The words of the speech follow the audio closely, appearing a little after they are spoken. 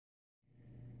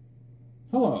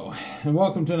Hello, and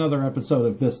welcome to another episode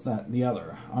of This, That, and the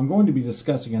Other. I'm going to be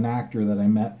discussing an actor that I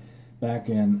met back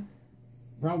in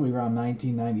probably around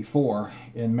 1994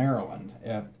 in Maryland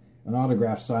at an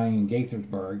autograph signing in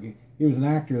Gaithersburg. He was an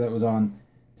actor that was on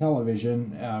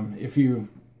television. If you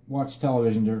watched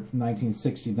television from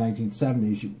 1960s,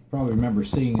 1970s, you probably remember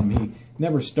seeing him. He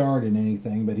never starred in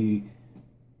anything, but he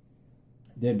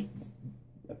did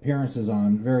appearances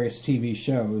on various TV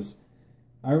shows.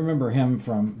 I remember him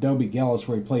from Dobie Gillis,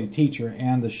 where he played a teacher,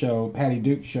 and the show, Patty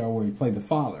Duke Show, where he played the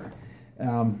father.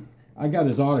 I got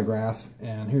his autograph,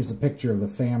 and here's the picture of the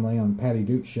family on the Patty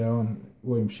Duke Show, and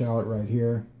William Schallert right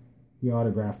here. He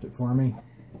autographed it for me.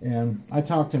 And I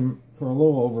talked to him for a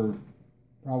little over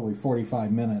probably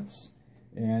 45 minutes,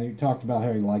 and he talked about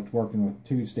how he liked working with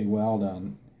Tuesday Weld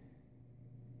on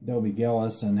Dobie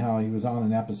Gillis, and how he was on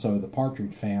an episode of The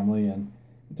Partridge Family, and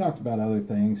he talked about other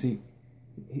things.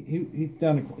 He's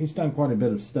done quite a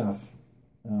bit of stuff.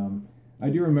 I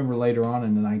do remember later on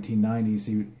in the 1990s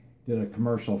he did a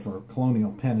commercial for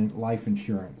Colonial Penn Life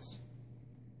Insurance.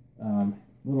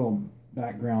 Little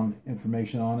background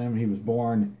information on him. He was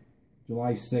born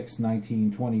July 6,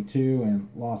 1922 in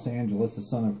Los Angeles, the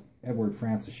son of Edward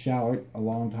Francis Schallert, a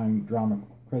longtime drama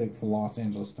critic for Los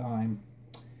Angeles Times,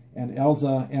 and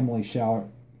Elza Emily Schallert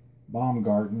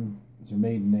Baumgarten is her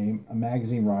maiden name, a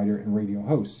magazine writer and radio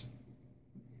host.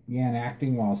 Began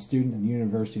acting while a student at the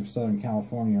University of Southern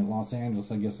California in Los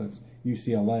Angeles, I guess that's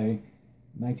UCLA.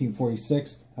 In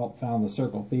 1946, helped found the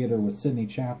Circle Theater with Sidney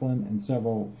Chaplin and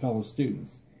several fellow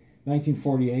students.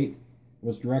 1948,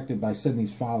 was directed by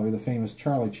Sidney's father, the famous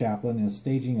Charlie Chaplin, in a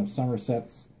staging of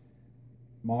Somerset's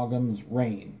Maugham's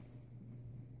Reign.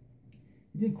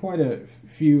 He did quite a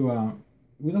few,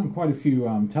 was on quite a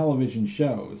few television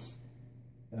shows.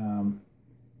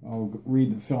 I'll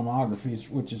read the filmographies,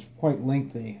 which is quite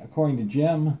lengthy. According to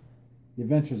Jim, The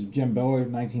Adventures of Jim Bowie,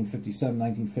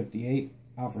 1957-1958,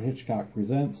 Alfred Hitchcock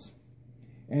Presents.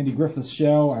 Andy Griffith's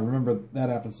Show, I remember that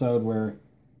episode where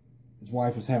his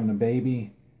wife was having a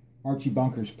baby. Archie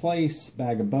Bunker's Place,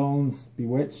 Bag of Bones,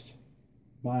 Bewitched,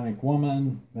 Bionic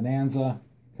Woman, Bonanza,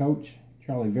 Coach,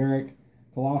 Charlie Varick,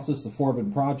 Colossus, The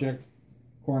Forbidden Project,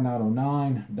 Coronado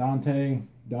 9, Dante,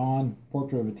 Dawn,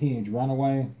 Portrait of a Teenage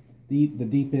Runaway, The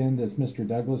Deep End as Mr.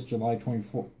 Douglas, July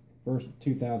 21st,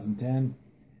 2010.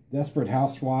 Desperate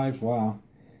Housewives, wow.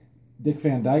 Dick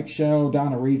Van Dyke Show,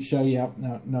 Donna Reed Show, yep,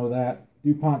 know that.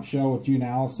 DuPont Show with June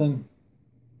Allison.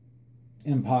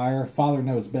 Empire, Father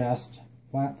Knows Best.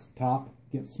 Flats Top,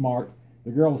 Get Smart.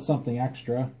 The Girl with Something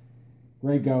Extra.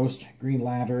 Grey Ghost, Green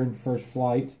Lantern, First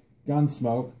Flight.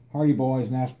 Gunsmoke, Hardy Boys,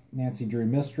 Nancy Drew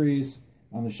Mysteries.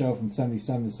 On the show from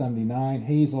 77 to 79.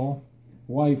 Hazel,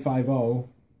 Hawaii Five-0.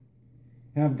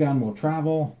 Have Gun Will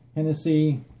Travel,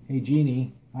 Hennessy, Hey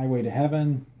Jeannie, Highway to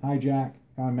Heaven, Hijack,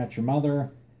 How I Met Your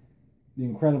Mother, The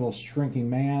Incredible Shrinking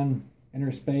Man,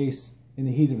 Inner Space, In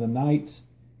the Heat of the Night,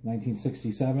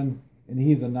 1967, In the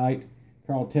Heat of the Night,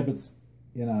 Carl Tibbets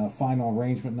in a Final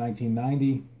Arrangement,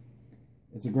 1990,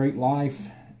 It's a Great Life,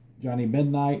 Johnny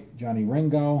Midnight, Johnny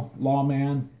Ringo,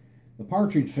 Lawman, The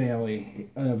Partridge Family,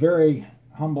 a very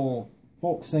humble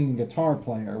folk singing guitar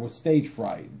player with stage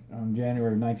fright on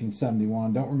January of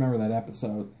 1971. Don't remember that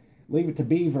episode. Leave It to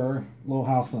Beaver, Little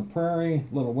House on the Prairie,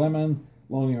 Little Women,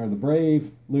 Lonely Are the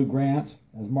Brave, Lou Grant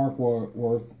as Mark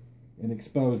Worth in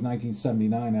Exposed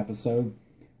 1979 episode.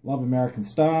 Love American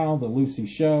Style, The Lucy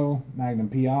Show, Magnum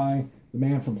P.I., The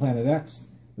Man from Planet X,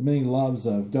 The Many Loves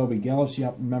of Dobie Gillis,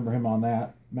 yep, remember him on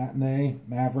that. Matinee,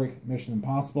 Maverick, Mission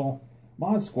Impossible,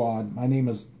 Mod Squad, My Name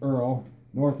is Earl,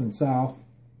 North and South,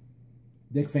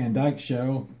 Dick Van Dyke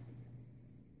Show,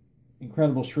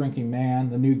 Incredible Shrinking Man,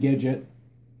 The New Gidget,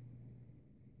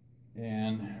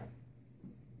 and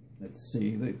let's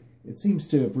see, it seems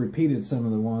to have repeated some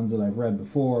of the ones that I've read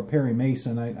before. Perry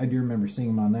Mason, I do remember seeing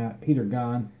him on that. Peter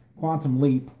Gunn, Quantum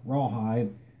Leap,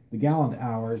 Rawhide, The Gallant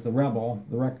Hours, The Rebel,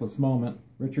 The Reckless Moment,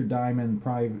 Richard Diamond,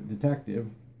 Private Detective,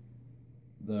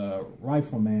 The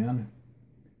Rifleman,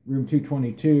 Room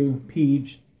 222,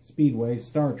 Peach, Speedway,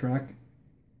 Star Trek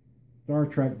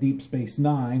Deep Space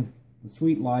Nine, The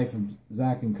Sweet Life of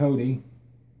Zack and Cody,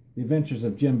 The Adventures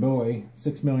of Jim Bowie,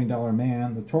 $6 Million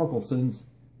Man, The Torkelsons,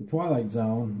 The Twilight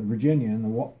Zone, The Virginian,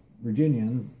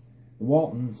 The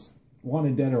Waltons,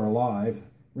 Wanted Dead or Alive,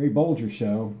 Ray Bolger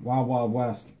Show, Wild Wild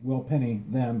West, Will Penny,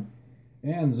 Them,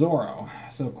 and Zorro.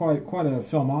 So quite a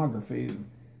filmography.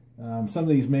 Some of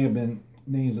these may have been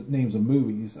names of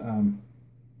movies.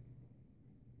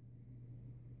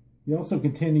 He also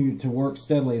continued to work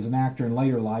steadily as an actor in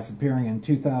later life, appearing in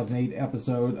 2008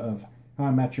 episode of How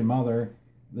I Met Your Mother,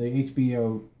 the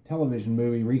HBO television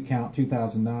movie Recount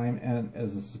 2009, and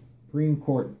as a Supreme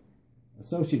Court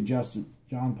Associate Justice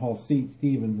John Paul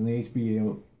Stevens in the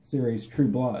HBO series True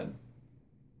Blood.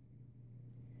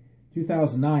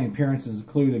 2009 appearances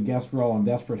include a guest role in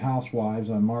Desperate Housewives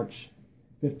on March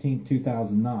 15,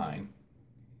 2009,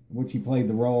 in which he played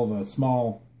the role of a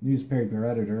small newspaper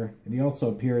editor, and he also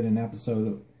appeared in an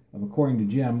episode of According to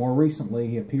Jim. More recently,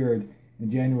 he appeared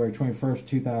in January 21st,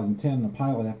 2010, in the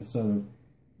pilot episode of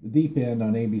The Deep End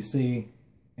on ABC,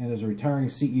 and is a retiring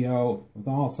CEO with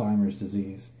Alzheimer's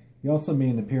disease. He also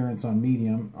made an appearance on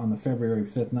Medium on the February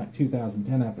 5th,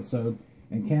 2010 episode,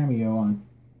 and cameo on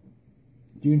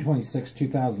June 26,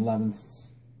 2011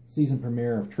 season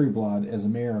premiere of True Blood as a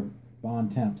mayor of Bon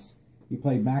Temps. He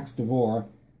played Max DeVore,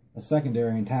 a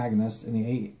secondary antagonist in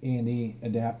the A&E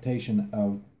adaptation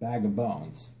of Bag of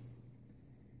Bones.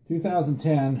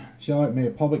 2010, Schallert made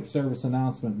a public service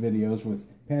announcement videos with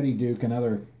Patty Duke and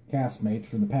other castmates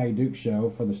from the Patty Duke Show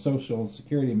for the Social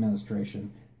Security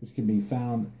Administration, which can be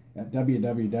found at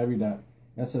www.ssa.gov.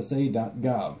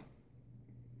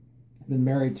 Been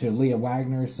married to Leah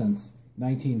Wagner since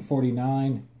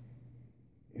 1949,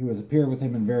 who has appeared with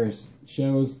him in various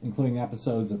shows, including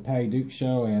episodes of Patty Duke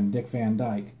Show and Dick Van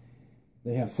Dyke.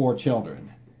 They have 4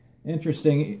 children.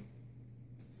 Interesting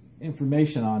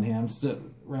information on him. Still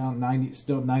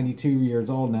 92 years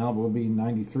old now, but will be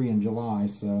 93 in July.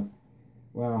 So,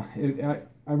 well, I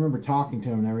remember talking to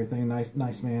him and everything.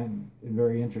 Nice man, a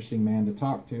very interesting man to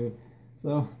talk to.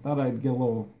 So, thought I'd give a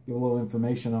little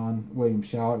information on William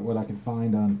Schallert, what I can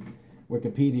find on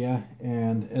Wikipedia.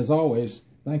 And as always,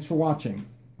 thanks for watching.